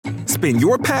Spin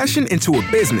your passion into a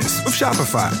business with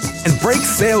Shopify and break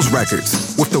sales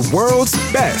records with the world's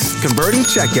best converting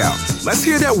checkout. Let's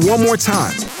hear that one more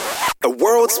time. The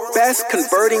world's best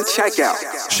converting checkout.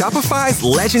 Shopify's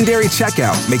legendary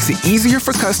checkout makes it easier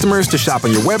for customers to shop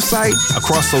on your website,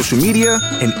 across social media,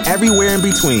 and everywhere in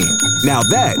between. Now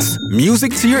that's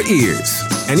music to your ears.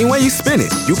 Any way you spin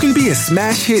it, you can be a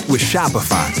smash hit with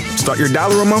Shopify. Start your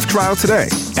 $1 a month trial today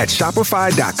at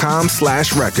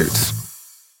shopify.com/records.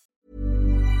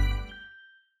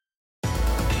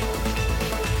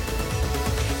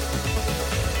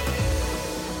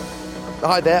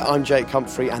 Hi there, I'm Jake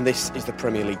Humphrey and this is the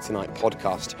Premier League Tonight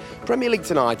podcast. Premier League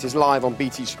Tonight is live on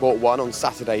BT Sport 1 on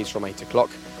Saturdays from 8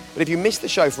 o'clock. But if you missed the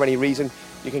show for any reason,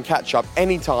 you can catch up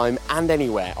anytime and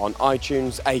anywhere on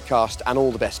iTunes, Acast and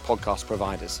all the best podcast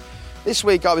providers. This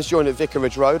week I was joined at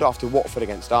Vicarage Road after Watford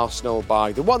against Arsenal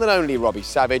by the one and only Robbie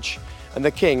Savage and the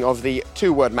king of the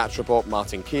two-word match report,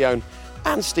 Martin Keown,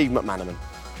 and Steve McManaman.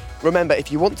 Remember,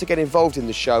 if you want to get involved in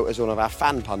the show as one of our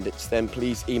fan pundits, then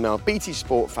please email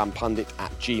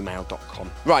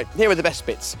btsportfanpundit@gmail.com. Right, here are the best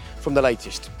bits from the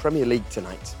latest Premier League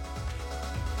Tonight.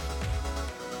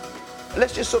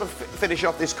 Let's just sort of finish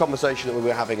off this conversation that we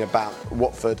were having about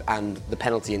Watford and the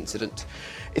penalty incident.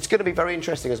 It's going to be very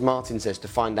interesting, as Martin says, to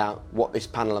find out what this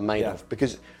panel are made of,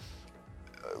 because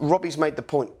Robbie's made the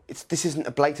point, this isn't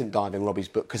a blatant dive in Robbie's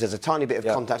book, because there's a tiny bit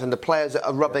of contact and the players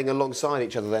are rubbing alongside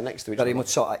each other, they're next to each other. Very much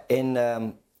so.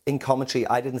 In commentary,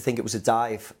 I didn't think it was a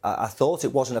dive. I thought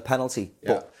it wasn't a penalty,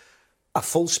 but at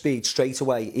full speed, straight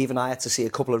away, even I had to see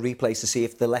a couple of replays to see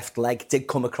if the left leg did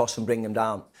come across and bring him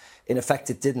down. In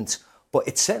effect, it didn't. But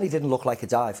it certainly didn't look like a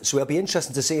dive. So it'll be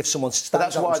interesting to see if someone stands But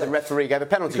that's why the referee gave a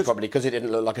penalty, probably, because it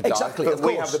didn't look like a dive. Exactly, but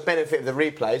we have the benefit of the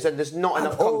replays, and there's not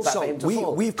enough contact for him to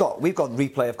fall. We've got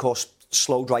replay, of course,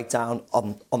 slowed right down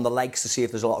on the legs to see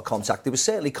if there's a lot of contact. There was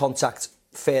certainly contact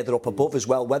further up above as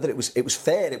well. Whether it was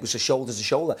fair, it was a shoulder to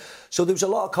shoulder. So there was a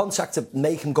lot of contact to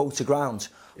make him go to ground.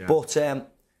 Yeah. But I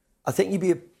think you'd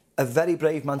be a very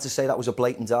brave man to say that was a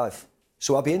blatant dive.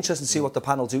 So I'll be interested to see what the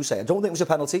panel do say. I don't think it was a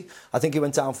penalty. I think he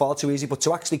went down far too easy. But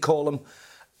to actually call him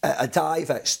a dive,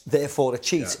 therefore a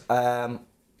cheat,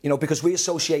 because we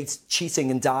associate cheating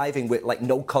and diving with like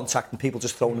no contact and people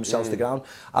just throwing themselves to the ground.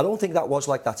 I don't think that was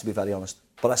like that, to be very honest.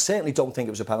 But I certainly don't think it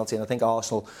was a penalty. And I think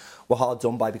Arsenal were hard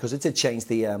done by, because it did change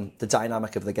the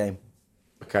dynamic of the game.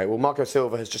 OK, well, Marco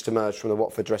Silva has just emerged from the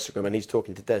Watford dressing room and he's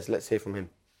talking to Des. Let's hear from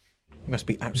him. You must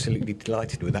be absolutely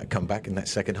delighted with that comeback in that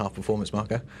second half performance,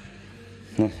 Marco.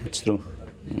 No, it's true.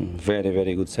 Very,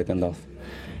 very good second half.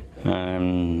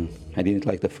 I didn't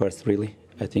like the first, really.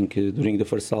 I think during the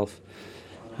first half,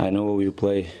 I know we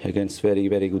play against very,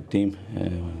 very good team.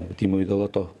 A team with a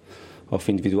lot of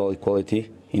individual quality.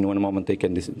 In one moment they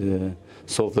can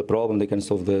solve the problem, they can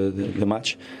solve the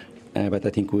match. But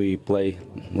I think we play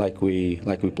like we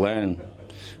plan,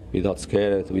 without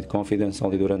scare, with confidence,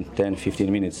 only during 10-15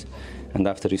 minutes. And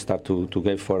after we start to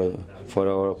give for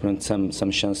our opponent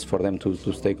some chance for them to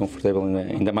stay comfortable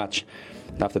in the match.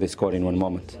 After they score in one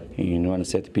moment, in one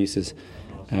set pieces,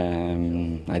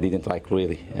 I didn't like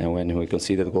really when we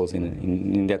conceded goals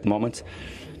in that moment.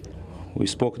 We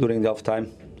spoke during the half time,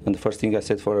 and the first thing I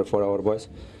said for our boys,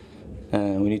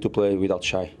 we need to play without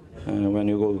shy. When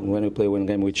you play one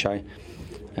game with shy,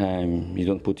 you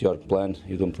don't put your plan,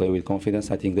 you don't play with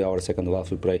confidence. I think our second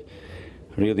half we play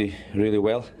really, really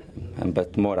well,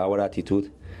 but more our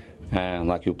attitude.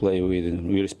 Like you play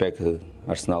we respect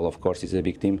Arsenal, of course, it's a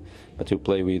big team, but you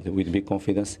play with big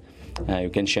confidence. You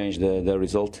can change the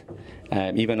result.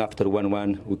 Even after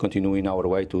 1-1, we continue in our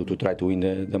way to try to win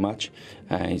the match.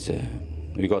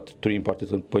 We got 3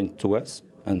 important points to us,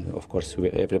 and of course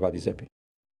everybody's happy.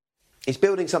 He's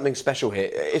building something special here.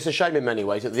 It's a shame in many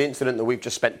ways that the incident that we've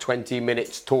just spent 20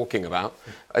 minutes talking about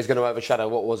is going to overshadow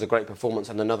what was a great performance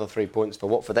and another 3 points for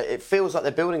Watford. It feels like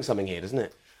they're building something here, doesn't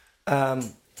it?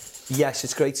 Yes,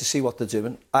 it's great to see what they're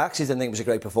doing. I actually didn't think it was a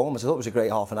great performance. I thought it was a great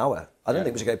half an hour. I didn't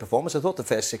think it was a great performance. I thought the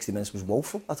first 60 minutes was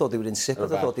woeful. I thought they were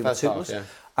insipid. I thought they were toothless.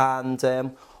 And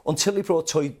until he brought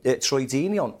Troy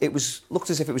Deeney on, it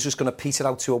looked as if it was just going to peter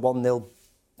out to a 1-0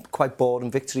 quite boring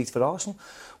victory for Arsenal.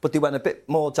 But they went a bit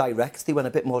more direct, they went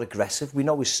a bit more aggressive. We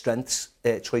know his strengths,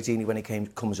 Troy Deeney, when he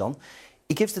comes on.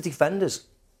 He gives the defenders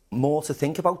more to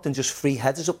think about than just free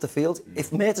headers up the field. If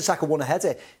Mertesacker won a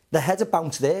header, the header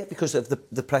bounced there because of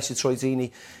the pressure Troy Deeney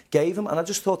gave him, and I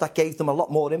just thought that gave them a lot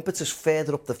more impetus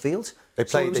further up the field. They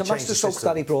so it was a masterstroke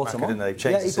that he brought him on. He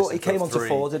came onto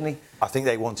 4, didn't he? I think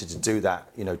they wanted to do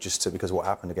that, just because of what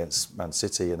happened against Man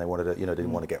City, and they wanted to,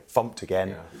 didn't want to get thumped again.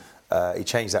 Yeah. He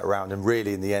changed that around, and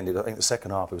really, in the end, I think the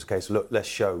second half it was a case of, look, let's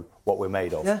show what we're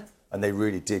made of. Yeah. and they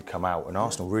really did come out. And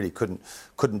Arsenal really couldn't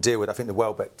deal with it. I think the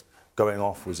Welbeck going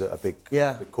off was a big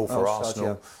call for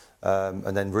Arsenal.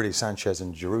 And then really Sanchez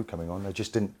and Giroud coming on, they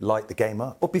just didn't light the game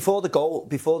up. But before the goal,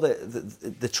 before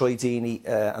the Troy Deeney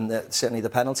and certainly the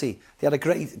penalty, they had a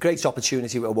great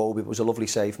opportunity with Iwobi. It was a lovely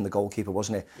save from the goalkeeper,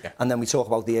 wasn't it? Yeah. And then we talk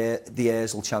about the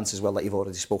Ozil chance as well that you've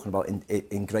already spoken about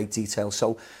in great detail.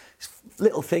 So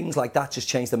little things like that just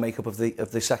change the makeup of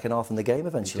the second half and the game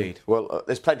eventually. Indeed. Well,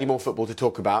 there's plenty more football to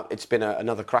talk about. It's been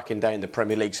another cracking day in the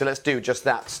Premier League. So let's do just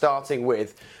that, starting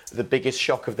with the biggest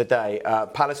shock of the day.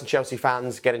 Palace and Chelsea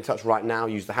fans, get in touch right now.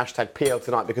 Use the hashtag PL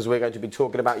tonight because we're going to be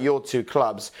talking about your two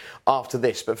clubs after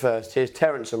this. But first, here's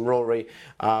Terence and Rory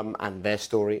and their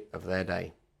story of their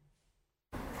day.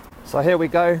 So here we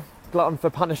go. Glutton for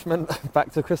punishment.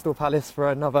 Back to Crystal Palace for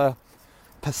another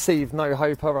perceived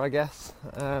no-hoper, I guess.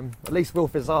 At least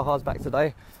Wilfried Zaha's back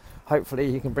today.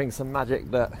 Hopefully he can bring some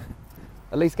magic that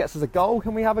at least gets us a goal.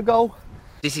 Can we have a goal?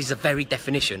 This is the very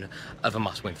definition of a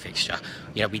must-win fixture.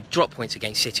 You know, we dropped points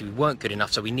against City, we weren't good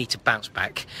enough, so we need to bounce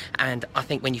back. And I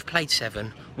think when you've played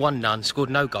 7, won none,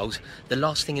 scored no goals, the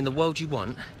last thing in the world you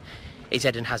want is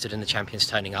Eden Hazard and the champions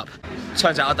turning up.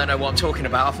 Turns out I don't know what I'm talking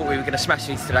about. I thought we were going to smash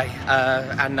these today,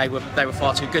 and they were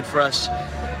far too good for us.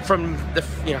 From the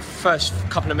first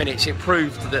couple of minutes, it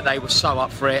proved that they were so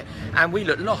up for it, and we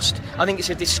looked lost. I think it's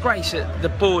a disgrace that the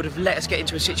board have let us get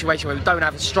into a situation where we don't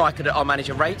have a striker that our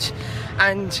manager rates,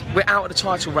 and we're out of the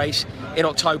title race in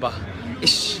October.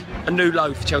 It's a new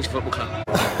low for Chelsea Football Club.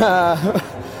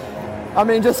 I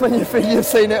mean, just when you think you've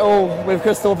seen it all with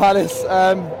Crystal Palace,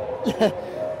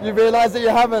 you realise that you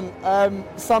haven't.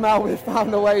 Somehow we've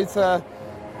found a way to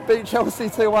beat Chelsea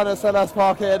 2-1 at Selhurst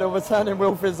Park here, the returning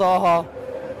Wilfried Zaha.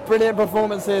 Brilliant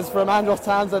performances from Andros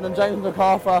Townsend and James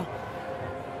McArthur.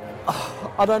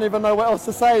 I don't even know what else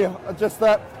to say. Just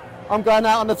that I'm going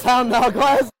out on the town now,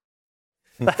 guys.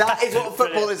 That is what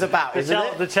football is about, isn't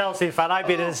it? The Chelsea fan, I've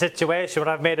been in a situation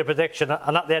where I've made a prediction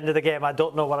and at the end of the game I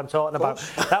don't know what I'm talking about.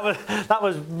 That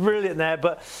was brilliant there.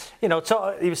 But,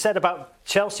 you said about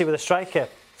Chelsea with a striker.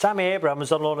 Tammy Abraham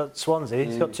was on loan at Swansea.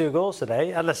 He's got 2 goals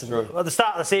today. And listen, at the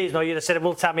start of the season, you'd have said,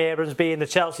 will Tammy Abrahams be in the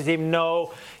Chelsea team?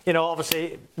 No.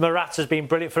 Obviously, Morata's been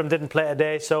brilliant for him, didn't play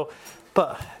today.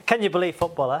 But can you believe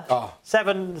football, eh? Oh.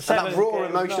 Seven that raw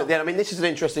emotion at the end. I mean, this is an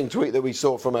interesting tweet that we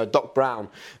saw from Doc Brown.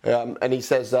 And he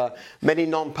says, many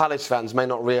non-Palace fans may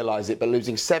not realise it, but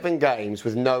losing 7 games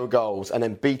with no goals and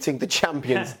then beating the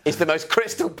champions is the most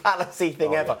Crystal Palace-y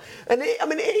thing ever. Yeah. And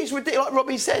it is ridiculous. Like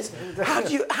Robbie says,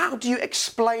 how do you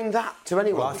explain that to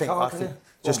anyone? Well, I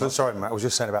think sorry, Matt, I was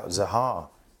just saying about Zaha.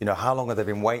 How long have they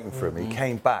been waiting for him? He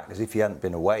came back as if he hadn't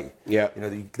been away. Yeah.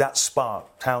 That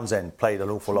spark, Townsend played an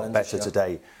awful lot better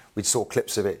today. We saw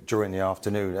clips of it during the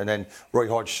afternoon. And then Roy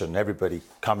Hodgson, everybody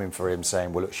coming for him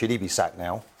saying, well, look, should he be sacked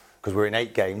now? Because we're in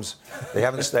 8 games. They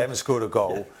haven't scored a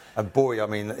goal. And boy, I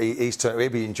mean, he'll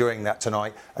be enjoying that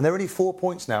tonight. And they're only 4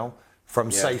 points now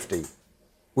from safety,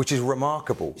 which is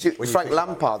remarkable. Frank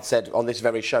Lampard said on this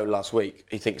very show last week,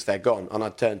 he thinks they're gone. And I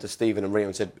turned to Stephen and Rio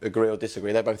and said, agree or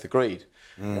disagree? They both agreed.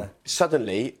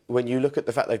 Suddenly, when you look at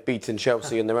the fact they've beaten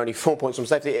Chelsea and they're only 4 points from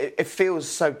safety, it feels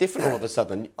so different all of a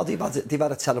sudden. Oh, they've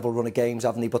had a terrible run of games,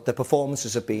 haven't they? But the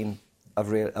performances have been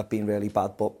really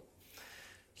bad. But,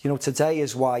 today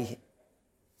is why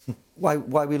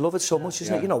we love it so much,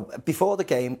 isn't it? Before the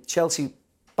game, Chelsea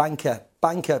banker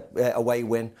away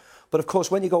win. But of course,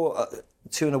 when you go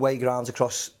to an away grounds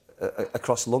across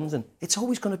London, it's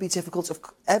always going to be difficult.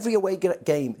 Every away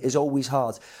game is always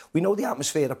hard. We know the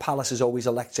atmosphere at Palace is always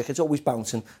electric. It's always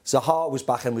bouncing. Zaha was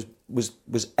back and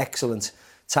was excellent.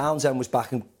 Townsend was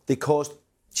back and they caused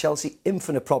Chelsea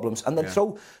infinite problems. And then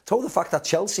throw the fact that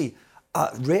Chelsea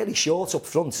are really short up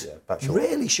front.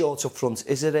 Really short up front.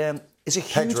 Is a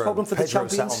huge problem for the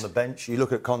champions. Pedro sat on the bench. You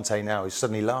look at Conte now. He's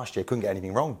suddenly last year couldn't get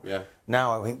anything wrong. Yeah.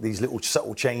 Now I think these little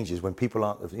subtle changes when people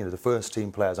aren't, the first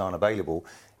team players aren't available,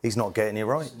 he's not getting it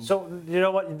right. So you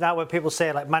know what? Now when people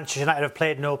say like Manchester United have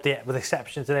played nobody yet, with the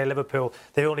exception today, Liverpool,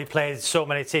 they've only played so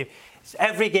many teams.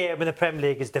 Every game in the Premier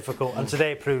League is difficult, and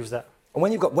today proves that. And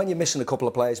when you're missing a couple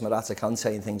of players, Morata,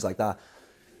 Kante, and things like that,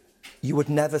 you would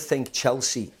never think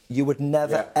Chelsea. You would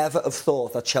never ever have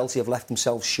thought that Chelsea have left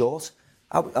themselves short.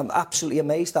 I'm absolutely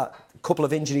amazed that a couple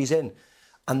of injuries in,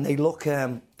 and they look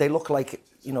like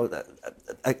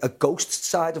a ghost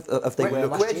side of they were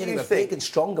last year. They were big and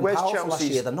strong and powerful last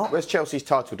year. They're not. Where's Chelsea's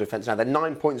title defence now? They're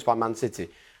 9 points by Man City.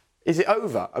 Is it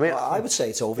over? I mean, I would say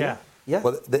it's over. Yeah. Yeah.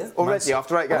 Well, already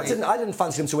after 8 games. I didn't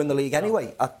fancy them to win the league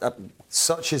anyway.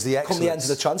 Such is the excellence. Come the end of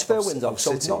the transfer window,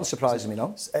 so it's not surprising me,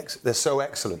 no. They're so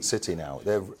excellent, City now.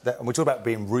 And we talk about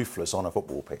being ruthless on a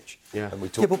football pitch. Yeah.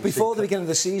 But before the beginning of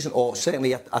the season, or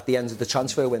certainly at the end of the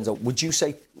transfer window, would you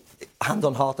say, hand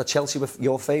on heart, that Chelsea were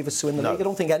your favourites to win the league? I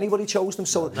don't think anybody chose them,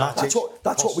 so that's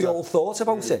what we all thought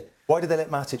about it. Why did they let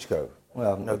Matic go?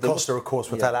 Well, Costa, of course,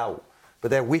 fell out. But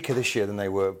they're weaker this year than they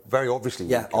were, very obviously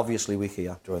weaker. Yeah, obviously weaker,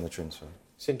 yeah. During the transfer.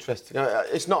 It's interesting.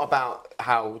 It's not about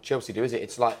how Chelsea do, is it?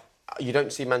 It's like you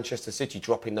don't see Manchester City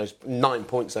dropping those 9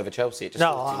 points over Chelsea. It just too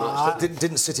much.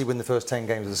 Didn't City win the first 10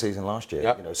 games of the season last year?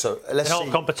 Yep. You know, so let's in all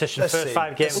see. competition, first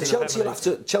 5 games. Well,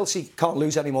 Chelsea can't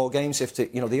lose any more games they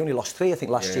only lost 3, I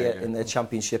think, last year in their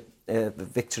championship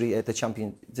victory at the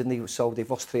champion, didn't they? So they've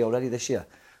lost 3 already this year.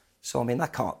 So I mean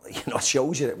that can't,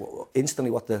 shows you instantly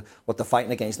what they're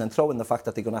fighting against, and then throw in the fact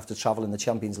that they're going to have to travel in the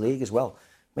Champions League as well.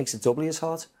 Makes it doubly as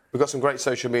hard. We've got some great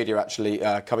social media actually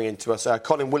coming into us.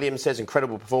 Colin Williams says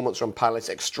incredible performance from Palace,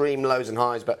 extreme lows and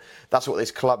highs, but that's what this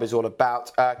club is all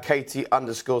about.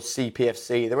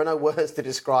 Katie_CPFC, there are no words to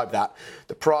describe that.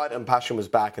 The pride and passion was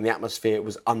back and the atmosphere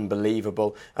was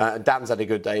unbelievable. Dan's had a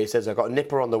good day. He says, I've got a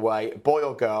nipper on the way. Boy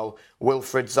or girl,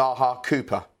 Wilfred Zaha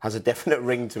Cooper has a definite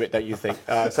ring to it, don't you think?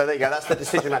 So there you go, that's the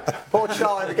decision. Poor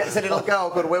child gets a little girl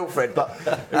called Wilfred, but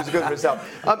it was good for himself.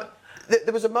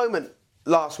 There was a moment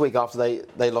last week after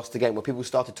they lost the game where people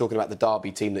started talking about the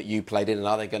Derby team that you played in and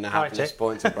are they going to have this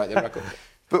points and break their record?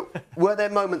 But were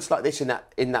there moments like this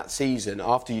in that season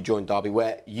after you joined Derby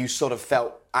where you sort of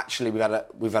felt actually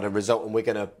we've had a result and we're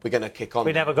going to kick on?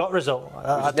 We never got a result.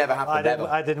 It never happened.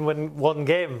 I didn't win one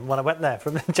game when I went there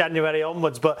from January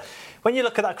onwards. But when you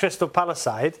look at that Crystal Palace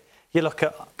side, you look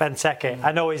at Benteke,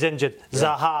 I know he's injured,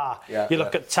 Zaha, you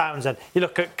look at Townsend, you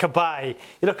look at Kabay,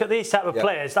 you look at these type of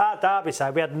players. Our Derby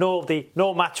side, we had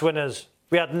no match winners,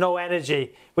 we had no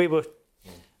energy. We were,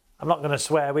 I'm not going to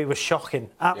swear, we were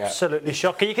shocking, absolutely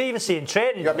shocking. You can even see in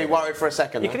training. You got me worried for a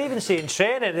second. You can even see in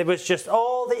training, it was just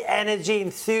all the energy,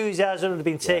 enthusiasm had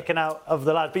been taken out of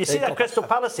the lads. But you see that Crystal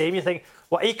Palace team, you think,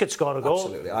 well, he could score a goal.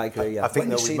 Absolutely, I agree, yeah. I think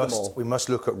we must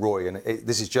look at Roy, and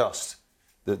this is just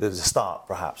there's a start,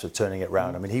 perhaps, of turning it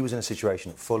round. I mean, he was in a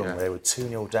situation at Fulham where they were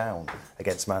 2-0 down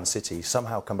against Man City,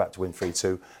 somehow come back to win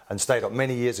 3-2 and stayed up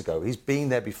many years ago. He's been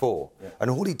there before. Yeah.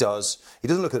 And all he does, he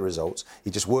doesn't look at the results,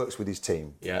 he just works with his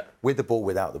team, with the ball,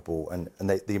 without the ball, and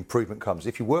the improvement comes.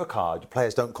 If you work hard,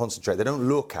 players don't concentrate, they don't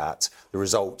look at the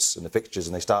results and the fixtures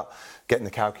and they start getting the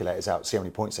calculators out, see how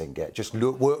many points they can get. Just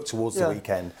work towards the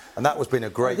weekend. And that has been a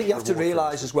great... I think you have to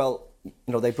realise as well,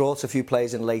 they brought a few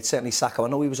players in late, certainly Saka. I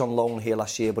know he was on loan here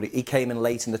last year, but he came in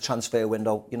late in the transfer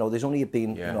window. There's only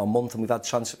been a month and we've had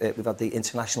the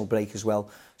international break as well.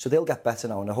 So they'll get better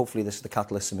now and hopefully this is the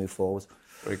catalyst to move forward.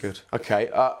 Very good. OK,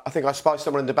 I think I spy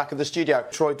someone in the back of the studio.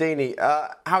 Troy Deeney,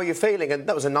 how are you feeling? And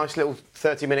that was a nice little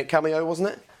 30-minute cameo, wasn't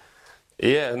it?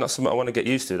 Yeah, not something I want to get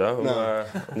used to, though. No.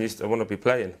 I want to be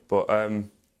playing. But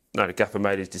no, the gaffer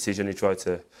made his decision. He tried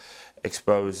to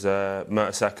expose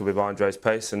Mertesacker with Andre's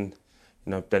pace and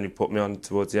then he put me on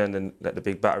towards the end and let the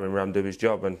big battering ram do his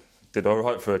job and did all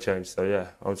right for a change. So, yeah,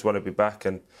 I just want to be back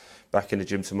and back in the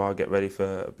gym tomorrow, get ready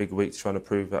for a big week trying to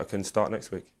prove that I can start next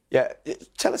week. Yeah,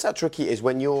 tell us how tricky it is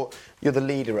when you're the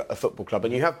leader at a football club,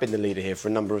 and you have been the leader here for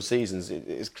a number of seasons.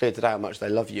 It's clear today how much they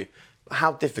love you.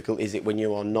 How difficult is it when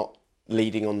you are not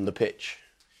leading on the pitch?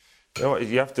 You know what,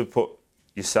 you have to put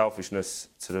your selfishness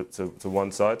to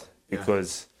one side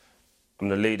because I'm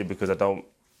the leader because I don't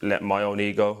let my own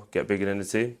ego get bigger than the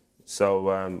team.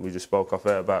 So we just spoke off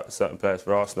air about certain players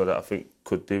for Arsenal that I think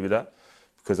could do with that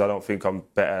because I don't think I'm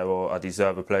better or I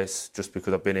deserve a place just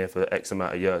because I've been here for X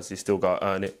amount of years. You still got to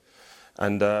earn it.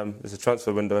 And there's a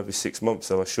transfer window every 6 months,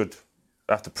 so I should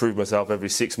have to prove myself every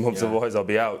 6 months, otherwise I'll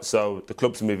be out. So the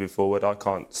club's moving forward, I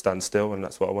can't stand still, and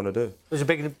that's what I want to do. There's a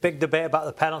big debate about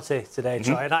the penalty today,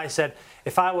 Troy, and I said,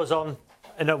 if I was on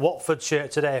in a Watford shirt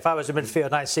today, if I was in midfield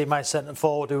and I see my centre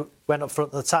forward who went up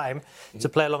front at the time to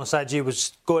play alongside you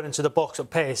was going into the box at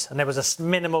pace and there was a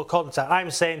minimal contact, I'm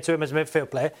saying to him as a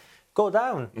midfield player, go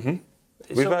down.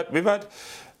 We've had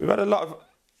a lot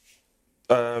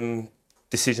of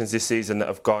decisions this season that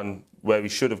have gone where he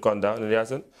should have gone down and he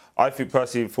hasn't. I think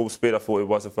personally, full speed, I thought it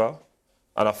was a foul,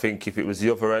 and I think if it was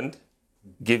the other end,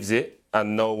 gives it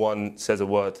and no one says a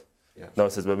word. No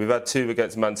one says, well, we've had 2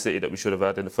 against Man City that we should have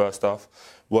had in the first half,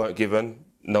 weren't given.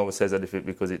 No one says anything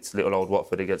because it's little old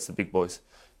Watford against the big boys.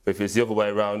 But if it's the other way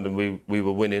around and we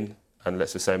were winning, and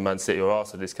let's just say Man City or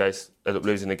Arsenal in this case, ended up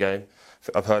losing the game,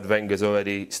 I've heard Wenger's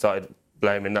already started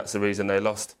blaming that's the reason they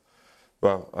lost.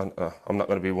 Well, I'm not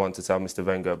going to be one to tell Mr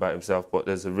Wenger about himself, but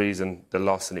there's a reason they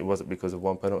lost and it wasn't because of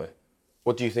one penalty.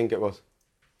 What do you think it was?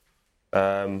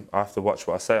 I have to watch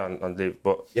what I say on leave,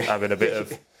 but having a bit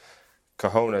of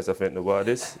cojones, I think the word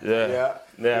is. Yeah,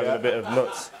 having a bit of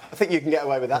nuts. I think you can get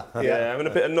away with that. Yeah, having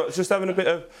a bit of nuts, just having a bit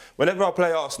of... Whenever I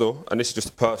play Arsenal, and this is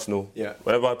just personal,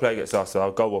 whenever I play against Arsenal,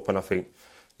 I'll go up and I think,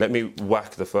 let me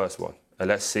whack the first one, and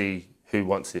let's see who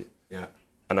wants it. Yeah.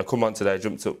 And I come on today,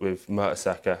 jumped up with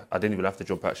Mertesacker. I didn't even have to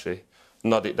jump, actually.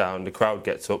 Nod it down, the crowd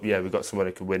gets up, we've got someone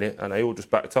who can win it, and they all just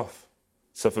backed off.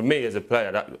 So for me as a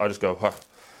player, I just go,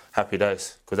 happy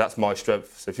days, because that's my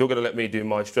strength. So if you're going to let me do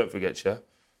my strength against you,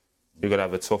 you're going to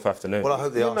have a tough afternoon. Well, I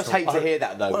hope you must hate to hear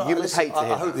that, though. You must hate to hear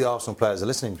that. I hope the Arsenal players are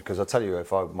listening, because I tell you,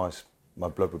 if my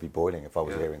blood would be boiling if I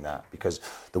was hearing that. Because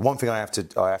the one thing I have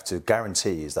to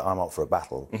guarantee is that I'm up for a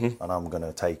battle, and I'm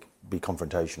going to be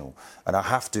confrontational, and I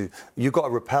have to. You've got to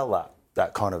repel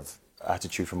that kind of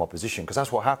attitude from opposition, because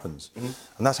that's what happens,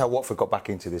 and that's how Watford got back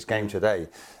into this game today,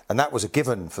 and that was a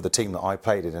given for the team that I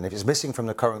played in. And if it's missing from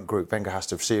the current group, Wenger has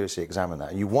to seriously examine that.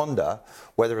 And you wonder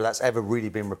whether that's ever really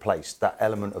been replaced, that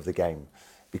element of the game,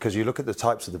 because you look at the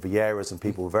types of the Vieiras and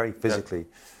people who are very physically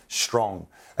strong,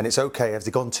 and it's okay. Have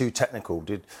they gone too technical?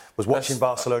 Was watching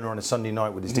Barcelona on a Sunday night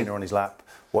with his dinner on his lap,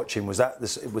 was that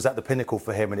the pinnacle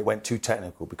for him, and it went too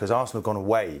technical because Arsenal have gone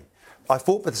away. I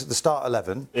thought the start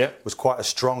 11 was quite a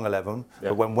strong 11,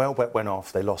 but when Welbeck went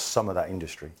off, they lost some of that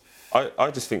industry.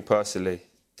 I just think personally,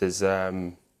 there's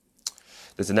an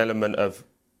element of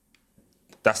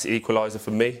that's the equaliser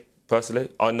for me personally.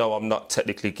 I know I'm not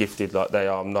technically gifted like they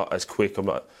are. I'm not as quick.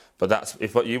 But that's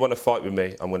if you want to fight with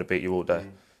me, I'm going to beat you all day.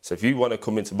 So if you want to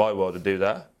come into my world and do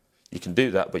that, you can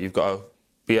do that. But you've got to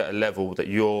be at a level that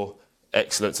your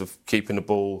excellence of keeping the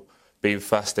ball, being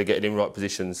faster, getting in right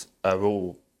positions are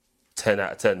all 10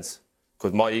 out of 10s.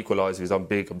 Because my equaliser is I'm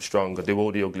big, I'm strong, I do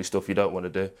all the ugly stuff you don't want to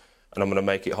do, and I'm going to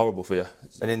make it horrible for you.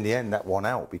 And in the end, that won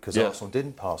out because Arsenal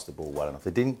didn't pass the ball well enough.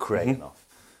 They didn't create enough.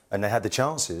 And they had the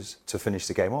chances to finish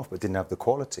the game off, but didn't have the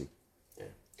quality.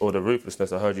 Or the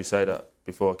ruthlessness. I heard you say that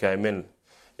before I came in.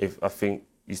 I think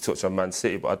you touched on Man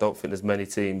City, but I don't think there's many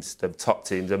teams, them top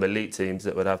teams, them elite teams,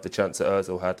 that would have the chance that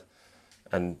Ozil had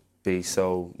and be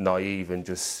so naive and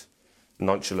just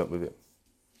nonchalant with it.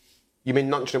 You mean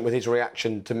nonchalant with his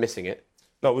reaction to missing it?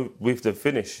 No, with the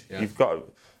finish. Yeah. You've got.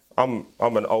 I'm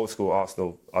an old school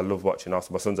Arsenal. I love watching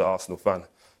Arsenal. My son's an Arsenal fan,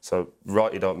 so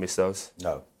Wrighty don't miss those.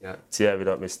 No. Yeah. Thierry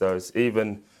don't miss those.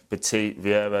 Even Petit,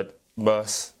 Vieira,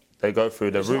 Merce, they go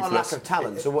through. They're ruthless. It's not a lack of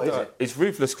talent. So what is it? It's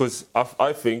ruthless because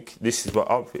I think this is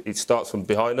it starts from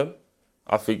behind them.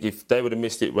 I think if they would have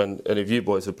missed it when any of you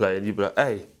boys were playing, you'd be like,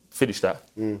 hey, finish that.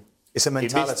 It's a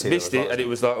mentality. He missed it, and it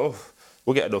was like, oh,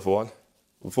 we'll get another one.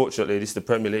 Unfortunately, this is the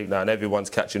Premier League now, and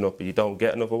everyone's catching up, and you don't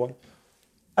get another one.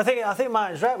 I think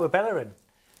Martin's right with Bellerin.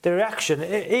 The reaction,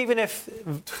 even if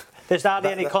there's hardly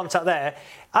any contact there,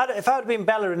 if I had been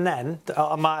Bellerin then,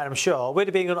 or Martin, I'm sure, we'd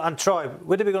have been and Troy,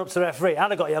 we'd have been going up to the referee. I'd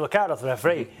have got a yellow card off the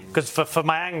referee because for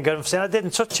my anger and saying I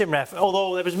didn't touch him, ref.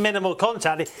 Although there was minimal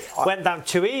contact, it went down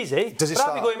too easy. I'd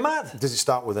be going mad. Does it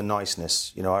start with a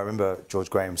niceness? You know, I remember George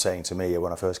Graham saying to me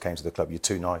when I first came to the club, "You're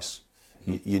too nice."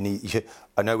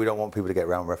 I know we don't want people to get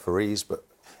around referees, but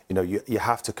you know you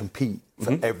have to compete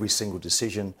for every single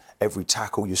decision, every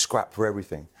tackle. You scrap for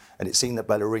everything, and it seemed that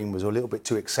Bellerin was a little bit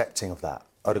too accepting of that.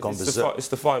 I'd have gone berserk. It's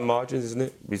the fine margins, isn't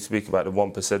it? We speak about the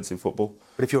 1% in football.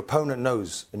 But if your opponent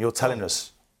knows, and you're telling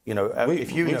us, you know,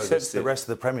 if you know this, the rest of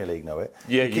the Premier League know it.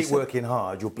 Yeah, you keep working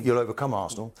hard, you'll overcome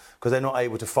Arsenal because they're not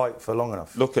able to fight for long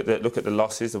enough. Look at the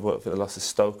losses. I've worked for the loss of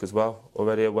Stoke as well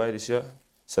already away this year.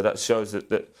 So that shows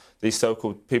that these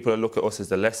so-called people look at us as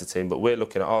the lesser team, but we're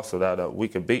looking at Arsenal now that we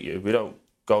can beat you. We don't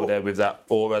go there with that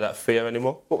aura, that fear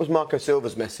anymore. What was Marco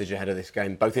Silva's message ahead of this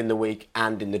game, both in the week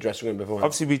and in the dressing room before?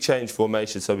 Obviously, we changed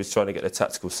formation, so he's trying to get the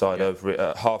tactical side over it.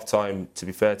 At half-time, to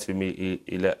be fair to him,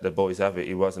 he let the boys have it.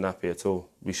 He wasn't happy at all.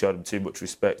 We showed him too much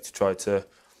respect to try to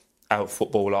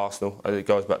out-football Arsenal. And it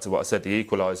goes back to what I said, the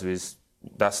equaliser is,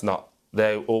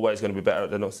 they're always going to be better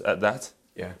than us at that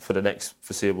for the next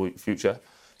foreseeable future.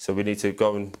 So we need to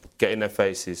go and get in their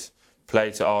faces,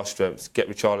 play to our strengths, get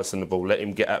Richarlison the ball, let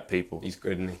him get at people. He's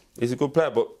good, isn't he? He's a good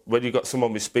player, but when you've got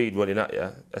someone with speed running at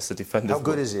you, that's the defender. How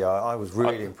good is he? I was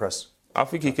really impressed. I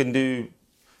think he can do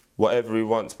whatever he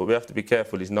wants, but we have to be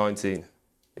careful. He's 19.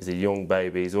 He's a young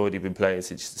baby. He's already been playing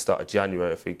since the start of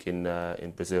January, I think,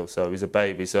 in Brazil. So he's a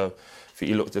baby. So if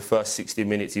you look at the first 60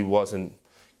 minutes, he wasn't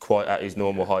quite at his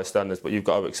normal high standards, but you've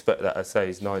got to expect that. I say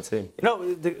he's 19. You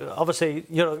know, obviously,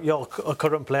 you're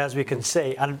current players, we can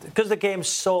see, and because the game's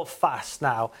so fast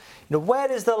now, you know,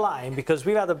 where is the line? Because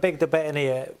we've had a big debate in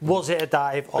here. Was it a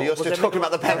dive? Or you're still talking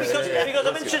about the penalty. Because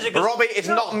I'm interested. Robbie is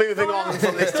not moving on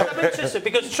from this topic. I'm interested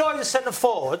because Troy's a centre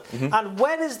forward, and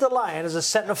where is the line as a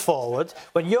centre forward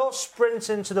when you're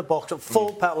sprinting to the box at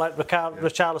full pelt like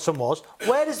Richarlison was?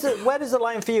 Where is the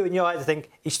line for you in your head to think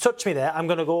he's touched me there? I'm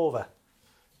going to go over.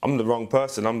 I'm the wrong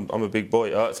person. I'm a big boy.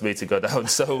 It hurts me to go down.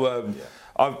 So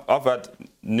I've had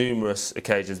numerous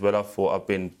occasions where I thought I've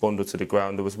been bundled to the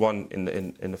ground. There was one in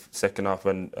the second half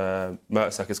when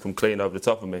Mertesacker come clean over the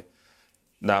top of me.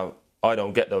 Now, I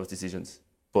don't get those decisions,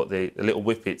 but the little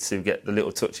whippets who get the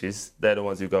little touches, they're the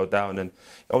ones who go down, and it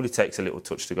only takes a little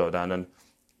touch to go down. And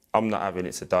I'm not having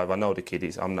it to dive. I know the kid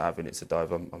is. I'm not having it to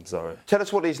dive. I'm sorry. Tell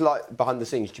us what he's like behind the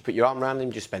scenes. Do you put your arm around him?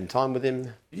 Do you spend time with him?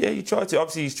 Yeah, you try to.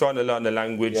 Obviously, he's trying to learn the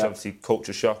language. Yeah. Obviously,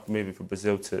 culture shock, moving from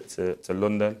Brazil to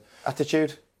London.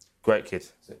 Attitude? Great kid.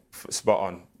 Spot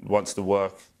on. Wants to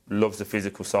work. Loves the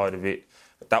physical side of it.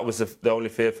 That was the only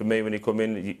fear for me when he come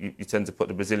in. You tend to put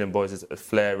the Brazilian boys as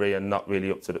flary and not really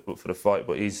up for the fight.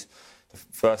 But he's the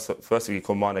first week he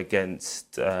come on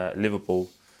against Liverpool.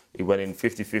 He went in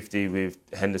 50-50 with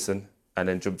Henderson and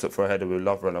then jumped up for a header with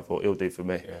Lovren, and I thought he'll do for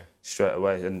me straight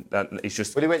away. And he's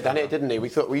just. Well, he went down it, didn't he? We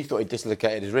thought he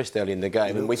dislocated his wrist early in the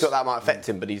game, and we thought that might affect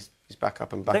him, but he's back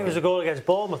up and back. I think there was a goal against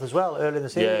Bournemouth as well early in the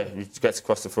season. Yeah, he gets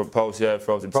across the front post. Yeah,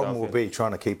 throws himself. The problem will be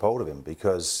trying to keep hold of him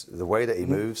because the way that he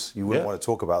moves, you wouldn't want to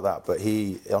talk about that, but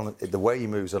the way he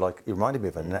moves, he reminded me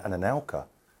of an Anelka.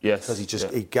 Yes. Because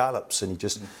he gallops and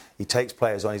he takes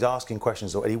players on. He's asking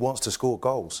questions and he wants to score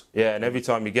goals. Yeah, and every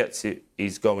time he gets it,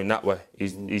 he's going that way.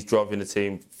 He's driving the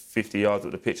team 50 yards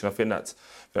up the pitch, and I think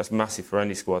that's massive for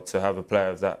any squad to have a player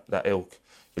of that ilk.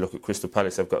 You look at Crystal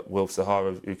Palace; they've got Wilf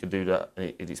Sahara who can do that,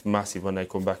 and it's massive when they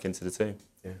come back into the team.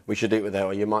 Yeah. We should do it with that,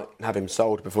 or you might have him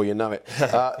sold before you know it.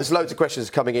 There's loads of questions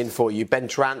coming in for you. Ben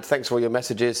Trant, thanks for all your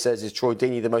messages, says, is Troy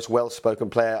Deeney the most well-spoken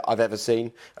player I've ever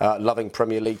seen? Loving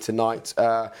Premier League tonight.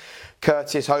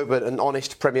 Curtis Hobart, an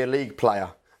honest Premier League player.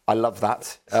 I love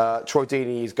that. Troy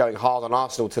Deeney is going hard on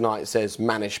Arsenal tonight, says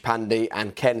Manish Pandey.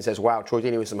 And Ken says, wow, Troy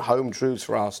Deeney with some home truths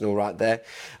for Arsenal right there.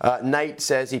 Nate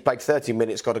says he played 30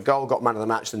 minutes, got a goal, got man of the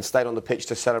match, then stayed on the pitch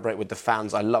to celebrate with the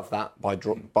fans. I love that by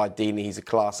Deeney. He's a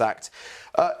class act.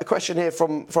 A question here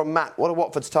from Matt. What are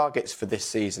Watford's targets for this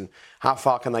season? How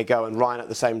far can they go? And Ryan, at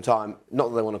the same time, not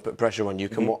that they want to put pressure on you,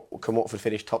 can Watford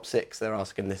finish top 6? They're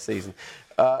asking this season.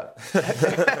 Yeah,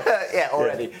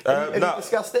 already. Have you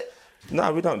discussed it?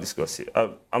 No, we don't discuss it.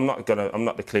 I'm not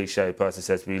the cliche person who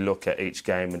says we look at each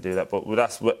game and do that. But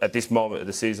that's at this moment of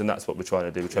the season, that's what we're trying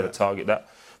to do. We're trying to target that.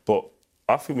 But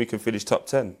I think we can finish top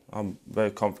 10. I'm very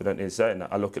confident in saying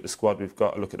that. I look at the squad we've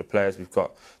got. I look at the players we've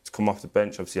got to come off the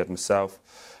bench. Obviously, you had myself,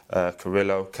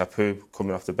 Carrillo, Capu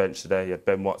coming off the bench today. You had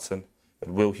Ben Watson, you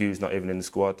had Will Hughes not even in the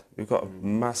squad. We've got a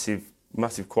massive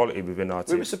quality within our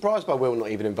team. We were surprised by Will not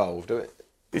even involved, do it?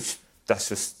 That's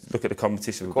just look at the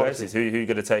competition for places. Who are you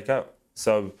going to take out?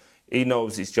 So he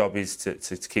knows his job is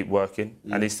to keep working,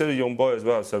 and he's still a young boy as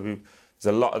well. So there's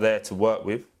a lot there to work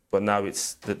with. But now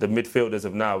it's the midfielders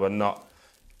of now are not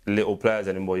little players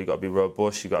anymore. You've got to be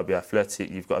robust. You've got to be athletic.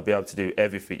 You've got to be able to do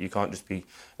everything. You can't just be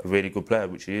a really good player,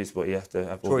 which he is, but you have to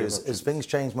have. Troy, has things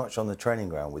changed much on the training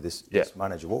ground with this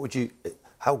manager?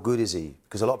 How good is he?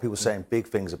 Because a lot of people are saying big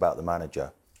things about the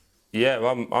manager. Yeah,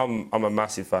 I'm a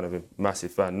massive fan of him.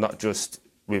 Massive fan, not just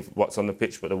with what's on the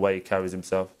pitch, but the way he carries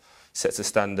himself. Sets a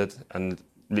standard, and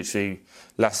literally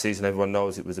last season everyone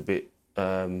knows it was a bit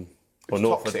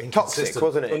toxic,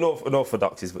 wasn't it?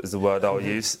 Unorthodox is the word I'll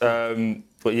use.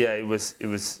 But yeah, it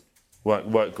was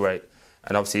worked great.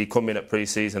 And obviously he come in at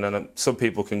pre-season, and some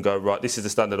people can go, right, this is the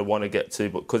standard I want to get to,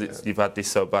 but because you've had this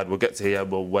so bad, we'll get to here,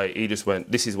 we'll wait. He just went,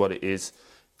 this is what it is.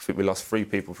 I think we lost 3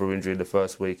 people for injury in the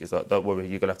first week. It's like, don't worry,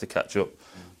 you're going to have to catch up.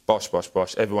 Bosh.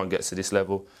 Everyone gets to this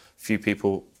level. Few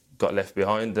people got left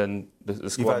behind, and the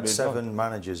squad. You've had 7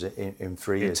 managers in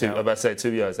 3 years. I'm about to say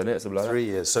 2 years, isn't it? Something like 3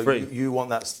 years. So you want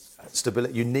that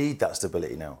stability. You need that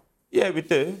stability now. Yeah, we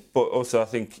do. But also, I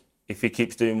think if he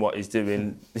keeps doing what he's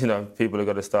doing, people are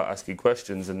going to start asking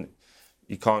questions, and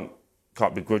you can't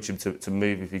begrudge him to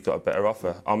move if he's got a better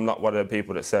offer. I'm not one of the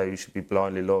people that say you should be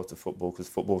blindly loyal to football, because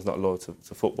football's not loyal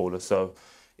to footballers. So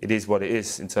it is what it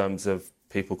is in terms of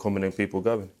people coming and people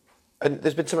going. And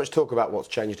there's been so much talk about what's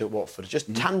changed at Watford.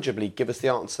 Just tangibly give us the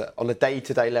answer on a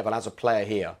day-to-day level as a player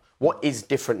here. What is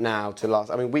different now to last?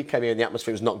 I mean, we came here and the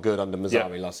atmosphere was not good under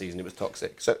Mazzari last season. It was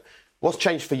toxic. So what's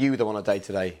changed for you, though, on a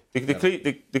day-to-day?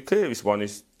 The clearest one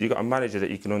is you've got a manager that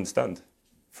you can understand.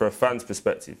 for a fan's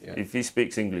perspective, if he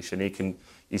speaks English and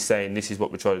he's saying this is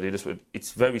what we're trying to do,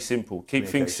 it's very simple. Keep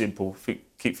things simple,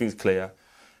 keep things clear.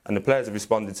 And the players have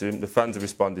responded to him, the fans have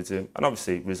responded to him, and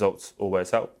obviously results always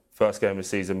help. First game of the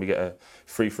season, we get a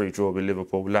 3-3 draw with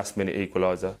Liverpool, last-minute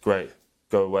equaliser. Great,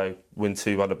 go away, win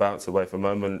 2 on the bounce away from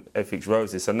home, and everything's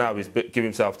roses. So now he's give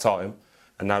himself time,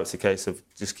 and now it's a case of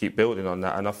just keep building on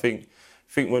that. And I think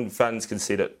when fans can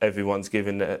see that everyone's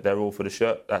giving their all for the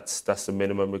shirt, that's the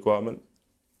minimum requirement.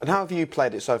 And how have you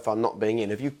played it so far, not being in?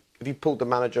 Have you pulled the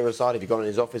manager aside? Have you gone in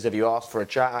his office? Have you asked for a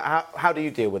chat? How do you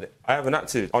deal with it? I haven't had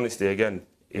to, honestly, again.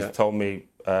 He's told me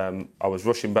I was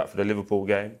rushing back for the Liverpool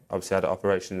game. Obviously, I had an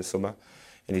operation in the summer.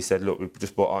 And he said, look, we've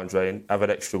just brought Andre in. Have an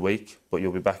extra week, but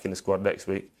you'll be back in the squad next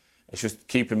week. It's just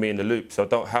keeping me in the loop, so I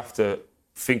don't have to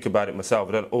think about it myself.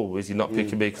 I don't, is he not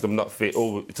picking me because I'm not fit?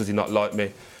 Does he not like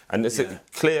me? And it's a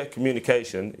clear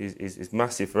communication is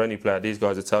massive for any player. These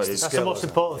guys are telling you. That's the most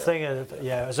important thing.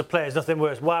 As a player, there's nothing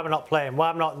worse. Why am I not playing?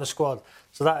 Why am I not in the squad?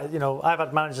 So that, I've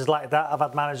had managers like that. I've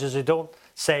had managers who don't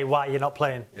say why you're not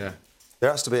playing. Yeah. There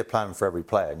has to be a plan for every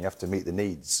player, and you have to meet the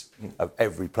needs of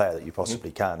every player that you possibly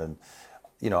can. And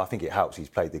I think it helps. He's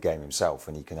played the game himself,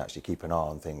 and he can actually keep an eye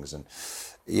on things. And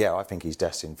I think he's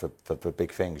destined for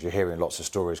big things. You're hearing lots of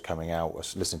stories coming out. I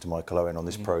was listening to Michael Owen on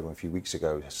this programme a few weeks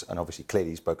ago, and obviously clearly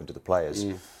he's spoken to the players.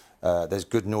 There's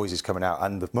good noises coming out,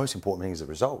 and the most important thing is the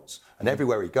results. And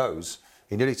everywhere he goes,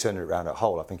 he nearly turned it around at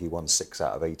Hull. I think he won 6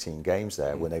 out of 18 games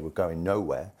there when they were going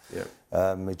nowhere.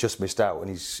 He just missed out, and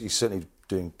he's certainly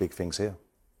doing big things here.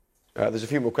 There's a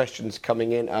few more questions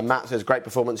coming in. Matt says, great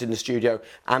performance in the studio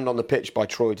and on the pitch by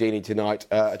Troy Deeney tonight,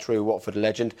 a true Watford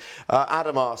legend.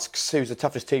 Adam asks, who's the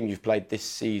toughest team you've played this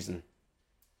season?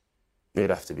 It'd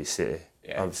have to be City.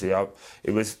 Obviously,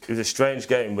 it was a strange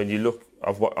game when you look.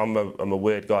 I'm a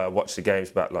weird guy. I watch the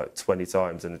games back like 20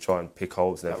 times and I try and pick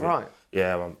holes and everything. Right.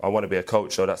 Yeah, I want to be a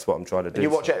coach, so that's what I'm trying to do. And you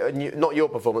watch it, not your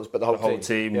performance, but the whole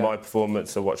team. My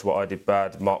performance. I watch what I did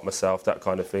bad, mark myself, that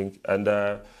kind of thing. And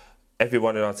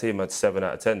everyone in our team had 7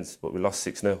 out of 10s, but we lost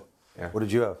 6-0. What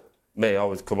did you have? Me, I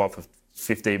was come on for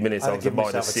 15 minutes. I was a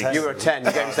 -6. You were a 10.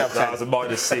 You gave yourself 10. I was a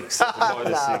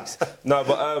 -6. No,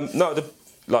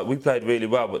 but we played really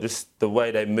well, but just the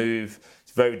way they move,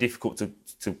 it's very difficult to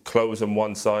close on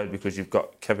one side because you've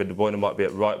got Kevin De Bruyne might be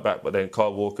at right back, but then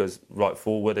Kyle Walker's right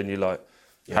forward, and you're like,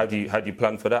 how do you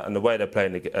plan for that? And the way they're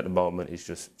playing at the moment is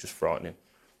just frightening.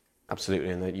 Absolutely,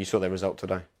 and you saw their result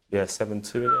today. Yeah,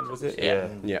 7-2 in the end, was it?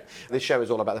 Yeah. This show is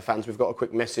all about the fans. We've got a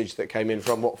quick message that came in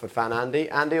from Watford fan Andy.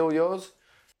 Andy, all yours?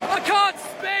 I can't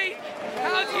speak!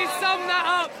 How do you sum that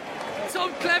up?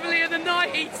 Tom Cleverley in the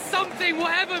 90s, something,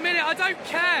 whatever minute, I don't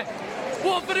care.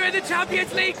 Watford are in the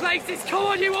Champions League places, come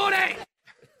on, you want it!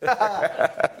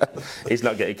 He's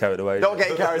not getting carried away. Not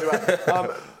getting carried away.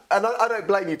 And I don't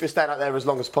blame you for staying out there as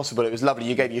long as possible. It was lovely.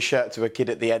 You gave your shirt to a kid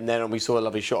at the end there, and we saw a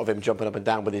lovely shot of him jumping up and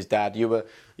down with his dad. You were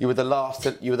the last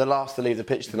to leave the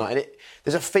pitch tonight. And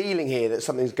there's a feeling here that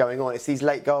something's going on. It's these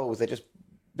late goals. They're just...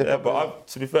 Yeah, but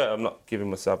to be fair, I'm not giving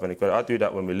myself any credit. I do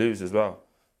that when we lose as well.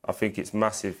 I think it's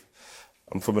massive.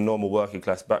 I'm from a normal working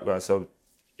class background, so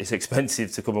it's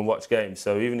expensive to come and watch games.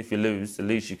 So even if you lose, the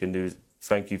least you can do is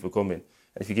thank you for coming.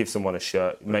 And if you give someone a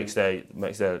shirt, it makes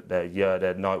their year,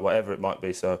 their night, whatever it might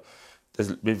be. So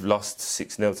we've lost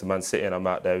 6-0 to Man City and I'm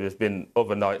out there. There's been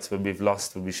other nights when we've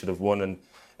lost, when we should have won, and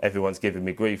everyone's giving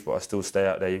me grief, but I still stay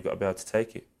out there. You've got to be able to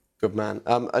take it. Good man.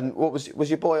 And what was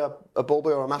your boy a ball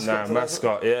boy or a mascot? Nah,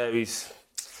 mascot. Yeah, it's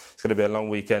going to be a long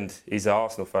weekend. He's an